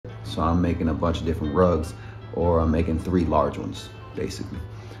So I'm making a bunch of different rugs, or I'm making 3 large ones, basically.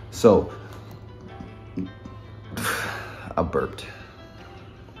 So I burped.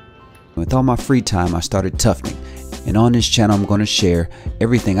 With all my free time, I started tufting. And on this channel, I'm going to share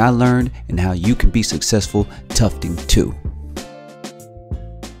everything I learned and how you can be successful tufting too.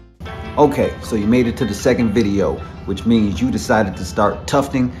 Okay, so you made it to the second video, which means you decided to start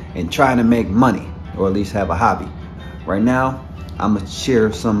tufting and trying to make money, or at least have a hobby. Right now, I'm gonna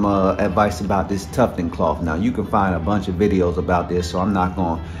share some advice about this tufting cloth. Now, you can find a bunch of videos about this, so I'm not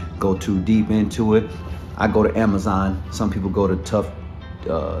gonna go too deep into it. I go to Amazon. Some people go to Tuft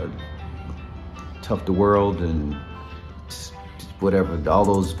the World and whatever, all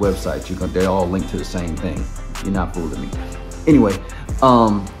those websites. They're all linked to the same thing. You're not fooling me. Anyway,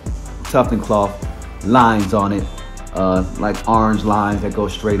 tufting cloth, lines on it, like orange lines that go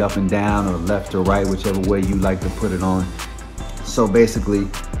straight up and down or left or right, whichever way you like to put it on. So basically,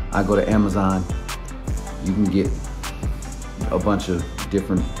 I go to Amazon. You can get a bunch of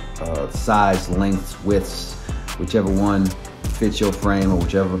different size, lengths, widths, whichever one fits your frame, or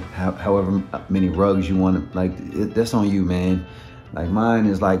however many rugs you want to, like, that's on you, man. Like, mine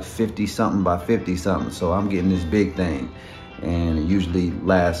is like 50 something by 50 something, so I'm getting this big thing, and it usually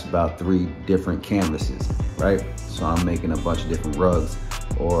lasts about 3 different canvases, right? So I'm making a bunch of different rugs,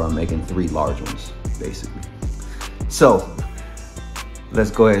 or I'm making 3 large ones, basically. So let's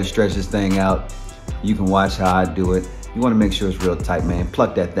go ahead and stretch this thing out. You can watch how I do it. You want to make sure it's real tight, man.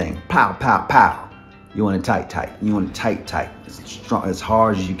 Pluck that thing, pow, pow, pow. You want it tight, tight. You want it tight, tight. As strong, as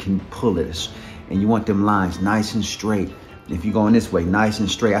hard as you can pull it. And you want them lines nice and straight. If you're going this way, nice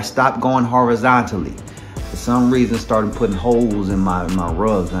and straight. I stopped going horizontally. For some reason, started putting holes in my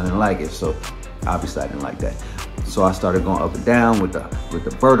rugs. I didn't like it, so obviously I didn't like that. So I started going up and down with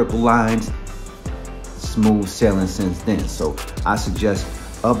the vertical lines. Smooth sailing since then. So I suggest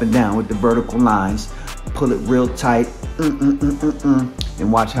up and down with the vertical lines. Pull it real tight,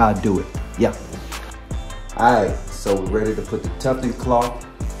 and watch how I do it. Yep. All right, so we're ready to put the tufting cloth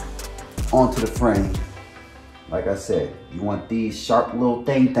onto the frame. Like I said, you want these sharp little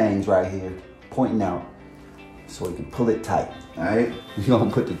things right here pointing out, so you can pull it tight. All right, you're gonna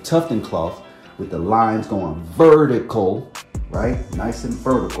put the tufting cloth with the lines going vertical, right? Nice and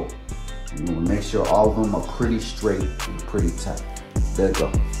vertical. You want to make sure all of them are pretty straight and pretty tight. There you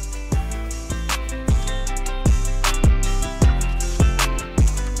go.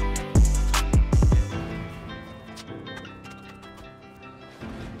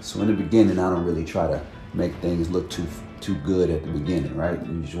 So in the beginning, I don't really try to make things look too good at the beginning, right?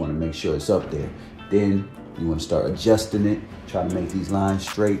 You just want to make sure it's up there. Then you want to start adjusting it, try to make these lines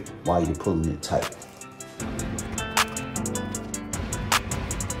straight while you're pulling it tight.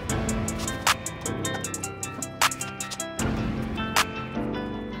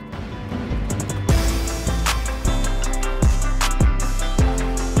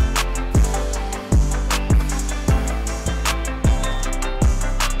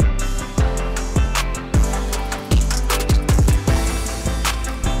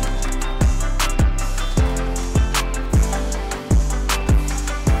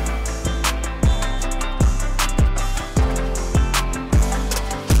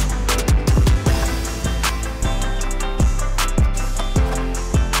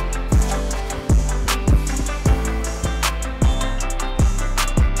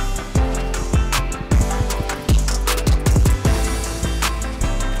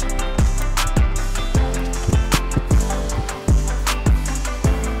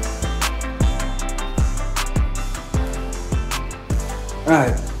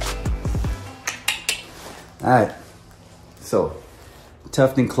 All right, so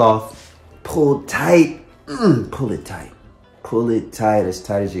tufting cloth, pull tight, pull it tight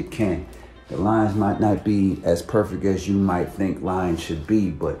as you can. The lines might not be as perfect as you might think lines should be,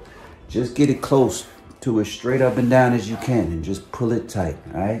 but just get it close to as straight up and down as you can and just pull it tight,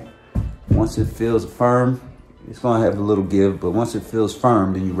 all right? Once it feels firm, it's gonna have a little give, but once it feels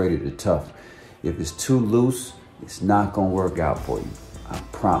firm, then you're ready to tuft. If it's too loose, it's not gonna work out for you, I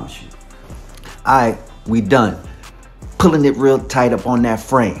promise you. All right, we done. Pulling it real tight up on that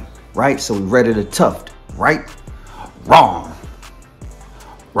frame, right? So we're ready to tuft, right? Wrong.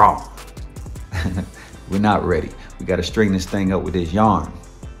 We're not ready. We gotta string this thing up with this yarn,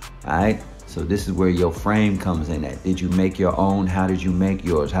 all right? So this is where your frame comes in at. Did you make your own? How did you make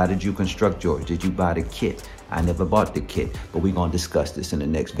yours? How did you construct yours? Did you buy the kit? I never bought the kit, but we're gonna discuss this in the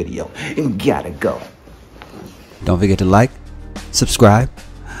next video. And we gotta go. Don't forget to like, subscribe,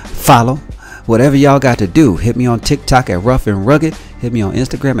 follow, whatever y'all got to do. Hit me on TikTok at Rough and Rugged. Hit me on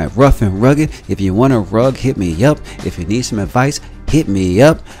Instagram at Rough and Rugged. If you want a rug, hit me up. If you need some advice, hit me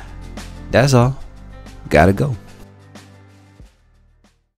up. That's all. Gotta go.